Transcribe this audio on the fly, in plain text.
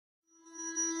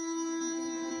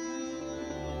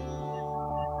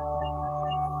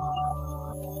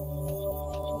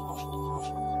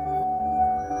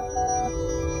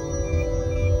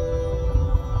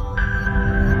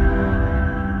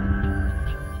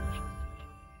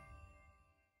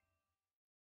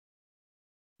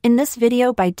In this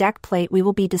video by Deck Plate we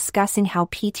will be discussing how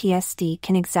PTSD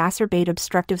can exacerbate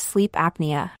obstructive sleep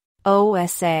apnea,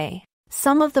 OSA.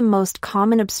 Some of the most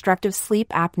common obstructive sleep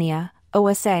apnea,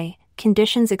 OSA,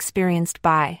 conditions experienced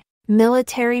by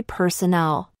military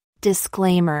personnel.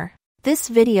 Disclaimer: this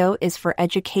video is for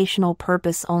educational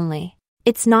purpose only.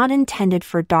 It's not intended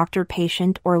for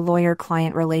doctor-patient or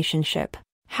lawyer-client relationship.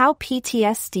 How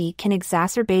PTSD can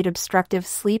exacerbate obstructive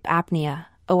sleep apnea,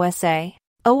 OSA.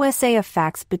 OSA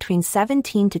affects between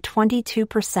 17 to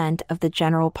 22% of the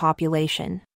general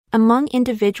population. Among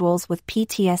individuals with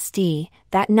PTSD,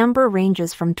 that number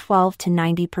ranges from 12 to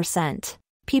 90%.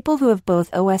 People who have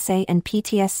both OSA and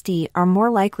PTSD are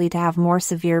more likely to have more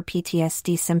severe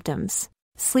PTSD symptoms.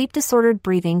 Sleep-disordered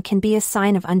breathing can be a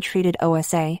sign of untreated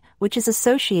OSA, which is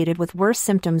associated with worse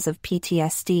symptoms of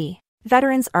PTSD.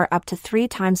 Veterans are up to 3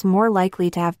 times more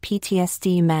likely to have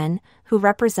PTSD. Men, who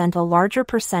represent a larger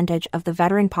percentage of the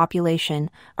veteran population,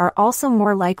 are also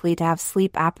more likely to have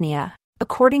sleep apnea.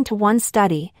 According to one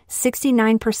study,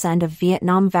 69% of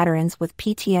Vietnam veterans with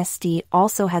PTSD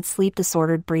also had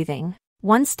sleep-disordered breathing.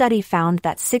 One study found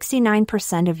that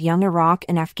 69% of young Iraq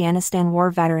and Afghanistan war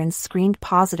veterans screened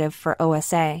positive for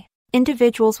OSA.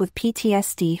 Individuals with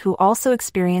PTSD who also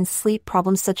experience sleep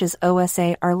problems such as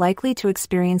OSA are likely to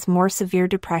experience more severe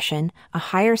depression, a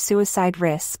higher suicide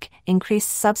risk, increased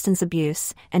substance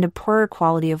abuse, and a poorer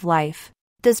quality of life.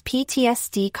 Does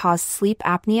PTSD cause sleep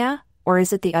apnea, or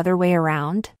is it the other way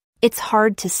around? It's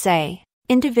hard to say.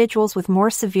 Individuals with more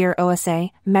severe OSA,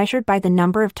 measured by the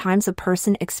number of times a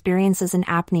person experiences an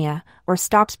apnea, or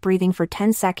stops breathing for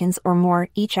 10 seconds or more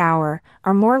each hour,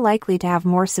 are more likely to have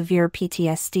more severe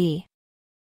PTSD.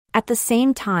 At the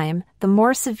same time, the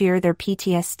more severe their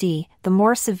PTSD, the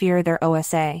more severe their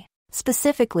OSA.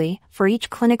 Specifically, for each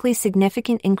clinically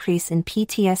significant increase in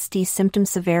PTSD symptom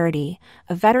severity,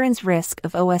 a veteran's risk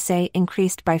of OSA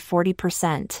increased by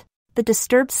 40%. The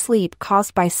disturbed sleep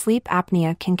caused by sleep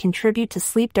apnea can contribute to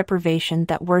sleep deprivation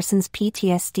that worsens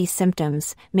PTSD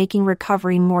symptoms, making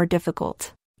recovery more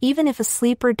difficult. Even if a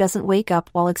sleeper doesn't wake up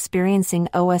while experiencing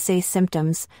OSA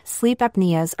symptoms, sleep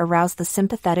apneas arouse the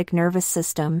sympathetic nervous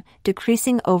system,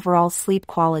 decreasing overall sleep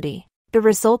quality. The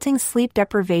resulting sleep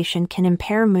deprivation can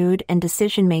impair mood and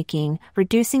decision-making,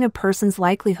 reducing a person's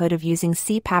likelihood of using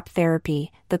CPAP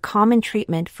therapy, the common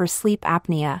treatment for sleep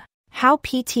apnea. How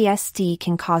PTSD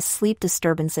can cause sleep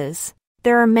disturbances.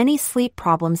 There are many sleep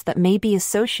problems that may be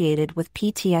associated with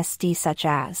PTSD, such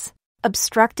as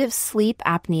obstructive sleep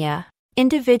apnea.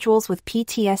 Individuals with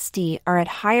PTSD are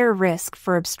at higher risk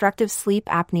for obstructive sleep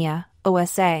apnea,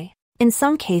 OSA. In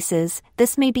some cases,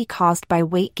 this may be caused by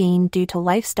weight gain due to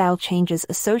lifestyle changes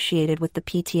associated with the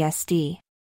PTSD.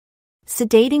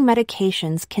 Sedating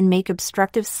medications can make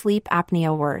obstructive sleep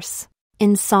apnea worse.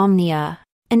 Insomnia.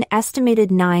 An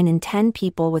estimated 9 in 10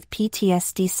 people with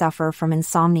PTSD suffer from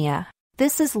insomnia.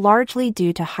 This is largely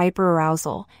due to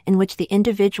hyperarousal, in which the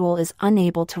individual is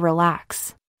unable to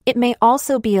relax. It may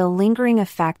also be a lingering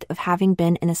effect of having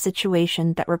been in a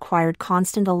situation that required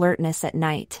constant alertness at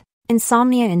night.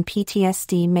 Insomnia in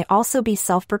PTSD may also be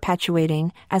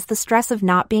self-perpetuating, as the stress of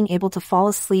not being able to fall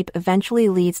asleep eventually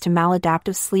leads to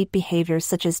maladaptive sleep behaviors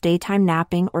such as daytime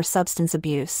napping or substance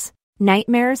abuse.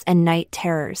 Nightmares and night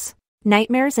terrors.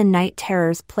 Nightmares and night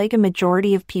terrors plague a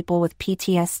majority of people with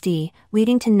PTSD,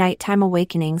 leading to nighttime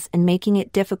awakenings and making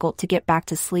it difficult to get back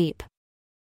to sleep.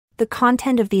 The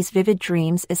content of these vivid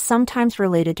dreams is sometimes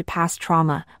related to past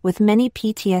trauma, with many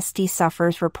PTSD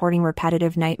sufferers reporting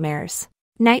repetitive nightmares.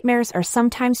 Nightmares are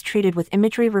sometimes treated with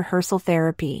imagery rehearsal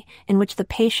therapy, in which the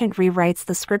patient rewrites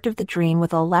the script of the dream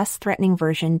with a less threatening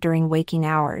version during waking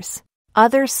hours.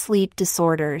 Other sleep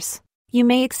disorders. You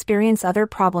may experience other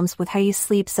problems with how you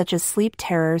sleep, such as sleep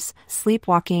terrors,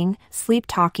 sleepwalking, sleep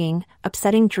talking,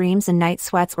 upsetting dreams and night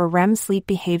sweats, or REM sleep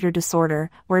behavior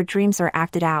disorder, where dreams are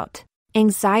acted out.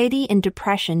 Anxiety and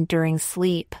depression during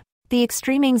sleep. The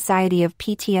extreme anxiety of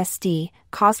PTSD,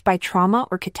 caused by trauma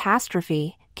or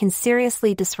catastrophe, can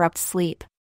seriously disrupt sleep.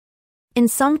 In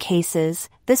some cases,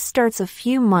 this starts a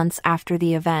few months after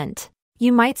the event.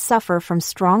 You might suffer from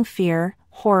strong fear,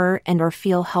 horror, and/or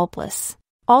feel helpless.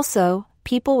 Also,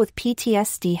 people with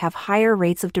PTSD have higher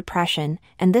rates of depression,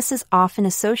 and this is often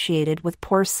associated with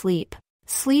poor sleep.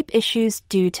 Sleep issues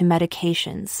due to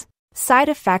medications. Side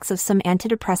effects of some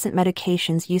antidepressant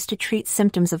medications used to treat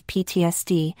symptoms of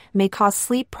PTSD may cause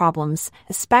sleep problems,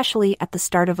 especially at the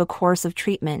start of a course of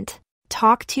treatment.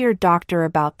 Talk to your doctor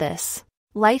about this.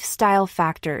 Lifestyle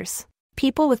factors.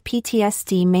 People with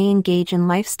PTSD may engage in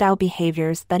lifestyle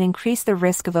behaviors that increase the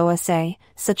risk of OSA,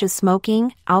 such as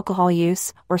smoking, alcohol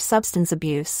use, or substance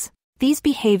abuse. These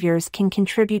behaviors can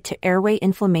contribute to airway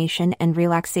inflammation and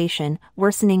relaxation,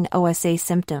 worsening OSA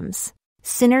symptoms.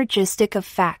 Synergistic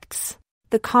effects.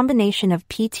 The combination of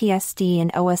PTSD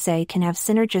and OSA can have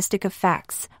synergistic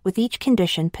effects, with each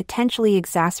condition potentially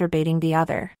exacerbating the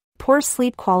other. Poor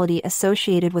sleep quality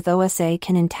associated with OSA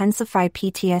can intensify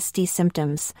PTSD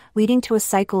symptoms, leading to a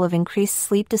cycle of increased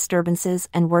sleep disturbances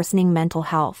and worsening mental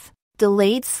health.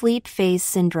 Delayed sleep phase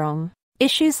syndrome.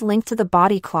 Issues linked to the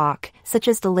body clock, such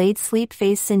as delayed sleep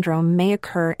phase syndrome, may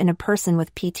occur in a person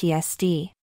with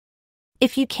PTSD.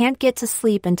 If you can't get to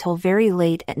sleep until very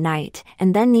late at night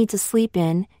and then need to sleep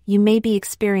in, you may be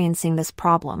experiencing this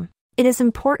problem. It is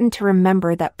important to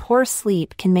remember that poor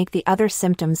sleep can make the other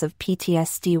symptoms of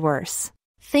PTSD worse.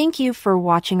 Thank you for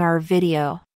watching our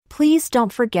video. Please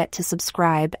don't forget to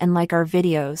subscribe and like our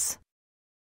videos.